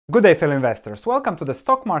Good day, fellow investors. Welcome to the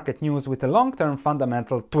stock market news with a long-term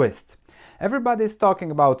fundamental twist. Everybody is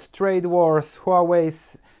talking about trade wars,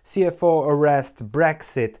 Huawei's CFO arrest,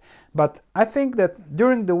 Brexit, but I think that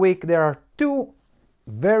during the week there are two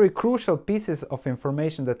very crucial pieces of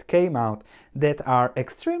information that came out that are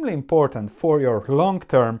extremely important for your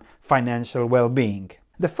long-term financial well-being.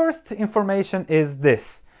 The first information is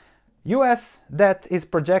this. US debt is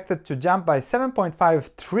projected to jump by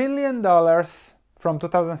 $7.5 trillion from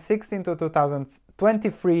 2016 to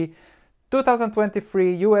 2023.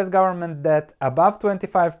 2023 US government debt above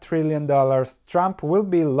 $25 trillion. Trump will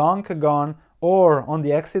be long gone or on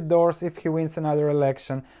the exit doors if he wins another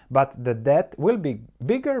election, but the debt will be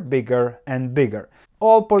bigger and bigger.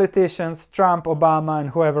 All politicians, Trump, Obama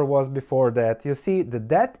and whoever was before that, you see the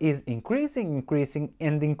debt is increasing.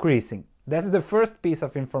 That's the first piece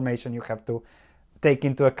of information you have to take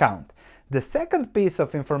into account. The second piece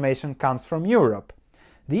of information comes from Europe.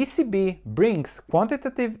 The ECB brings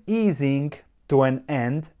quantitative easing to an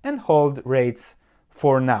end and hold rates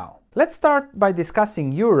for now. Let's start by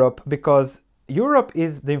discussing Europe, because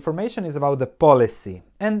the information is about the policy,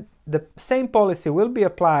 and the same policy will be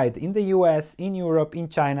applied in the US, in Europe, in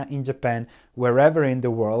China, in Japan, wherever in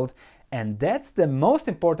the world. And that's the most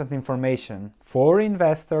important information for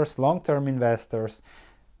investors, long-term investors,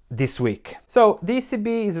 this week. So the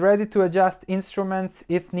ECB is ready to adjust instruments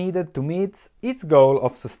if needed to meet its goal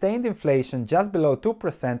of sustained inflation just below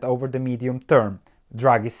 2% over the medium term,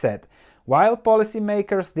 Draghi said. While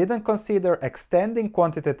policymakers didn't consider extending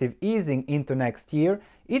quantitative easing into next year,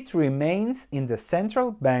 it remains in the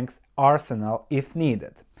central bank's arsenal if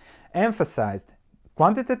needed. Emphasized,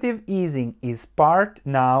 quantitative easing is part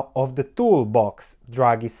now of the toolbox,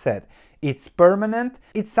 Draghi said. It's permanent,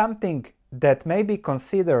 it's something that may be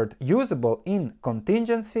considered usable in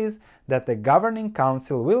contingencies that the Governing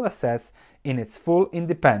Council will assess in its full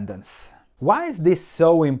independence. Why is this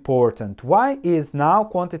so important? Why is now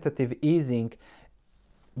quantitative easing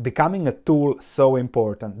becoming a tool so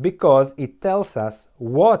important? Because it tells us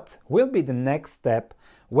what will be the next step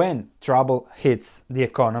when trouble hits the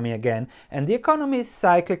economy again. And the economy is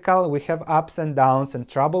cyclical, we have ups and downs, and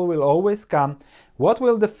trouble will always come. What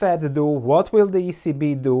will the Fed do? What will the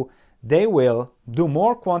ECB do? They will do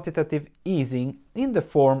more quantitative easing in the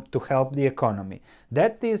form to help the economy.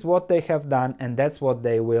 That is what they have done, and that's what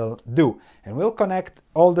they will do. And we'll connect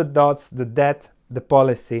all the dots, the debt, the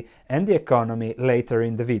policy, and the economy later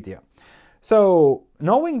in the video. So,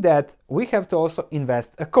 knowing that, we have to also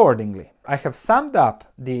invest accordingly. I have summed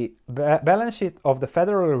up the balance sheet of the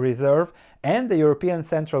Federal Reserve and the European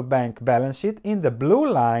Central Bank balance sheet in the blue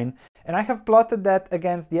line, and I have plotted that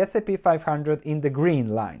against the S&P 500 in the green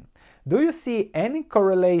line. Do you see any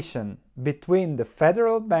correlation between the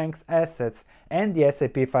Federal Bank's assets and the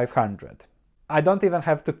S&P 500? I don't even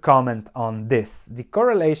have to comment on this. The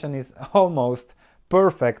correlation is almost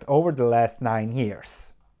perfect over the last 9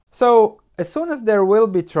 years. So, as soon as there will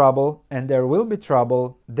be trouble, and there will be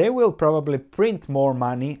trouble, they will probably print more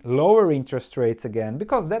money, lower interest rates again,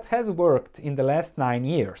 because that has worked in the last 9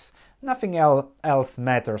 years. Nothing else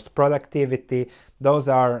matters. Productivity, those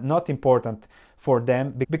are not important for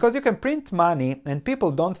them, because you can print money and people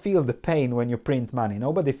don't feel the pain when you print money.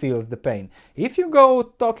 Nobody feels the pain. If you go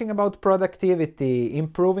talking about productivity,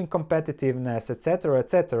 improving competitiveness,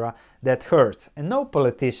 etc., that hurts, and no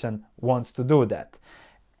politician wants to do that.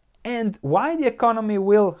 And why the economy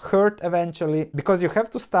will hurt eventually? Because you have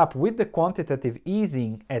to stop with the quantitative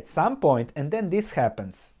easing at some point, and then this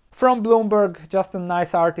happens. From Bloomberg, just a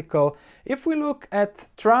nice article. If we look at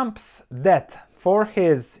Trump's debt for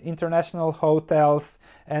his international hotels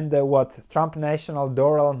and Trump National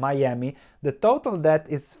Doral Miami, the total debt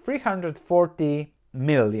is $340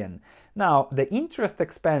 million. Now, the interest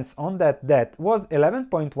expense on that debt was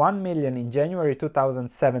 $11.1 million in January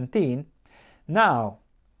 2017. Now,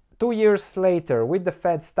 2 years later, with the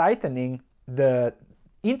Fed's tightening, the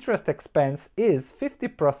interest expense is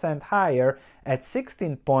 50% higher at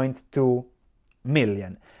 $16.2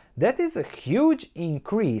 million. That is a huge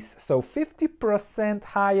increase, so 50%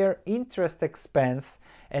 higher interest expense,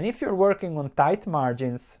 and if you're working on tight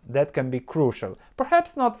margins, that can be crucial.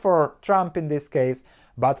 Perhaps not for Trump in this case,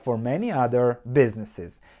 but for many other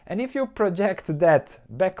businesses. And if you project that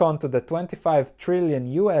back onto the 25 trillion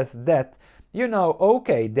US debt, you know,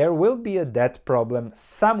 okay, there will be a debt problem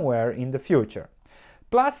somewhere in the future.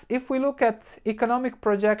 Plus, if we look at economic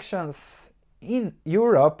projections in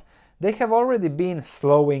Europe, they have already been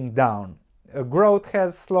slowing down. Growth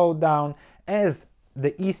has slowed down as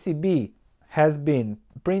the ECB has been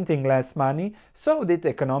printing less money, so did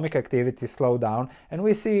economic activity slow down, and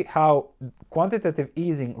we see how quantitative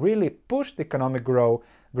easing really pushed economic growth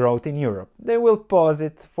growth in Europe. They will pause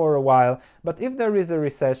it for a while, but if there is a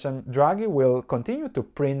recession, Draghi will continue to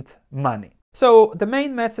print money. So the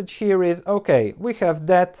main message here is, okay, we have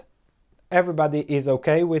debt, everybody is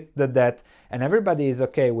okay with the debt, and everybody is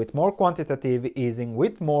okay with more quantitative easing,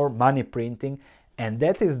 with more money printing, and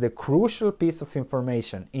that is the crucial piece of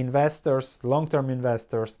information investors, long-term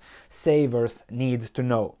investors, savers need to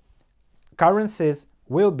know. Currencies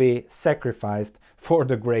will be sacrificed for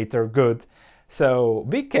the greater good. So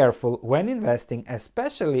be careful when investing,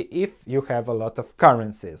 especially if you have a lot of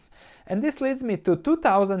currencies. And this leads me to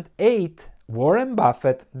 2008 Warren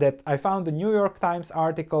Buffett, that I found a New York Times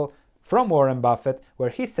article from Warren Buffett where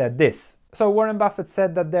he said this. So Warren Buffett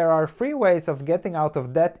said that there are three ways of getting out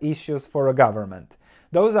of debt issues for a government.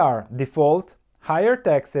 Those are default, higher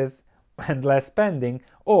taxes and less spending,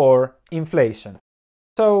 or inflation.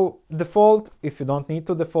 So default, if you don't need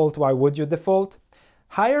to default, why would you default?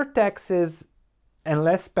 Higher taxes and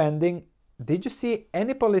less spending. Did you see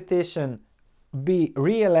any politician be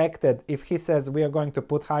re-elected if he says we are going to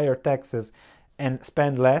put higher taxes and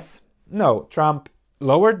spend less? No, Trump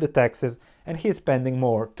lowered the taxes and he's spending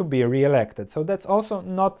more to be re-elected. So that's also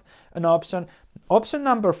not an option. Option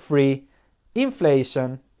number 3,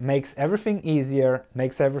 inflation makes everything easier,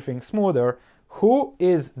 makes everything smoother. Who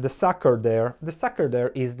is the sucker there? The sucker there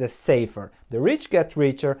is the saver. The rich get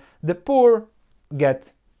richer, the poor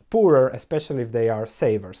get poorer, especially if they are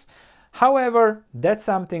savers. However, that's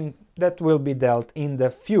something that will be dealt in the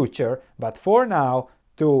future, but for now,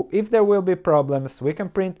 if there will be problems, we can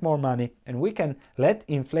print more money and we can let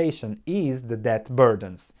inflation ease the debt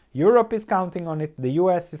burdens. Europe is counting on it, the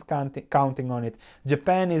US is counting on it,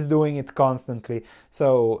 Japan is doing it constantly,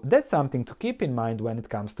 so that's something to keep in mind when it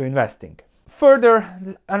comes to investing.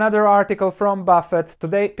 Further, another article from Buffett.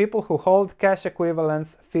 Today, people who hold cash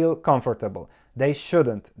equivalents feel comfortable. They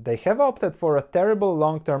shouldn't. They have opted for a terrible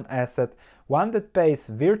long-term asset, one that pays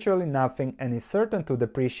virtually nothing and is certain to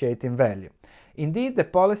depreciate in value. Indeed, the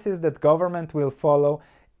policies that government will follow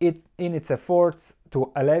in its efforts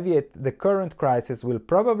to alleviate the current crisis will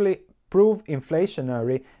probably prove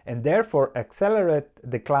inflationary and therefore accelerate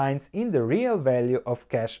declines in the real value of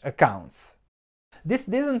cash accounts. This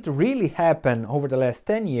didn't really happen over the last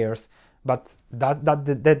 10 years, but that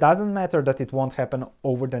doesn't matter that it won't happen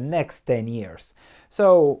over the next 10 years.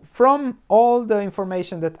 So from all the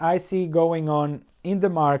information that I see going on in the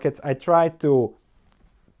markets, I try to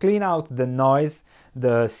clean out the noise,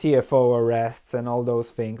 the CFO arrests and all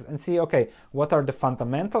those things, and see, okay, what are the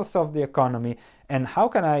fundamentals of the economy and how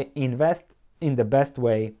can I invest in the best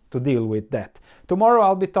way to deal with that. Tomorrow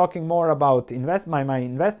I'll be talking more about my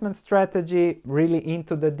investment strategy, really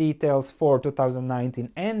into the details for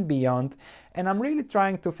 2019 and beyond, and I'm really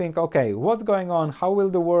trying to think, okay, what's going on, how will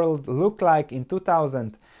the world look like in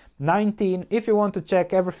 2019? If you want to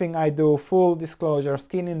check everything I do, full disclosure,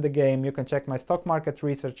 skin in the game, you can check my stock market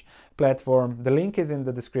research platform. The link is in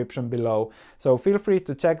the description below, so feel free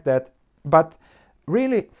to check that. But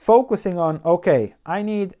really focusing on, okay, I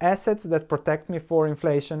need assets that protect me for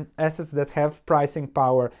inflation, assets that have pricing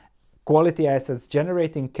power, quality assets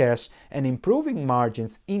generating cash and improving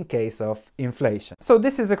margins in case of inflation. So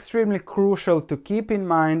this is extremely crucial to keep in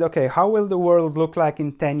mind. Okay, how will the world look like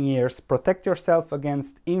in 10 years? Protect yourself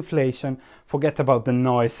against inflation. Forget about the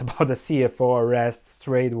noise about the CFO arrests,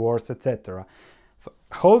 trade wars, etc.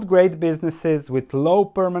 Hold great businesses with low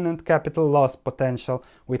permanent capital loss potential,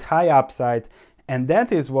 with high upside, and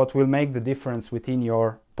that is what will make the difference within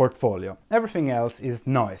your portfolio. Everything else is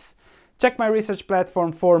noise. Check my research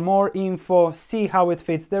platform for more info, see how it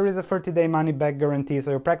fits. There is a 30-day money-back guarantee,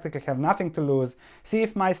 so you practically have nothing to lose. See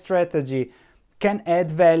if my strategy can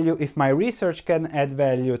add value, if my research can add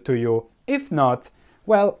value to you. If not,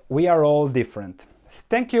 well, we are all different.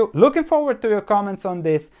 Thank you, looking forward to your comments on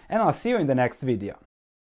this, and I'll see you in the next video.